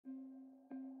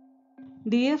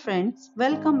Dear friends,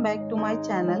 welcome back to my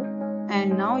channel,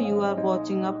 and now you are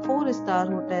watching a 4-star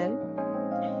hotel.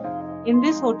 In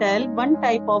this hotel, one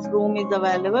type of room is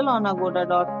available on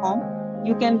agoda.com.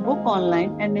 You can book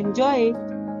online and enjoy it.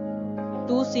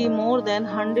 To see more than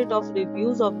 100 of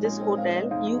reviews of this hotel,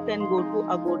 you can go to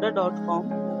agoda.com.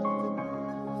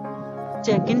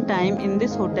 Check-in time in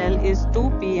this hotel is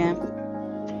 2 p.m.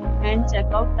 and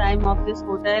check-out time of this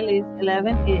hotel is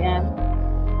 11 a.m.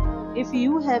 If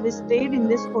you have stayed in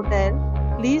this hotel,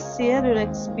 please share your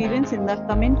experience in the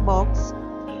comment box.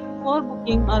 For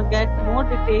booking or get more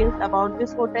details about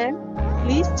this hotel,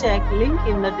 please check link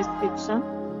in the description.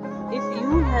 If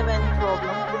you have any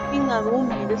problem booking a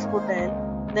room in this hotel,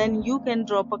 then you can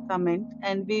drop a comment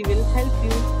and we will help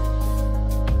you.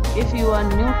 If you are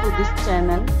new to this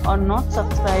channel or not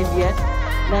subscribed yet,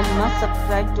 then must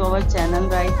subscribe to our channel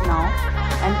right now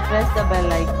and press the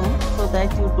bell icon so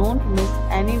that you don't miss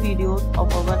any videos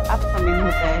of our upcoming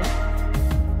hotel.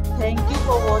 Thank you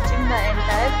for watching the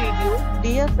entire video.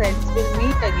 Dear friends, we'll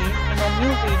meet again in a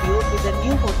new video with a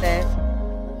new hotel.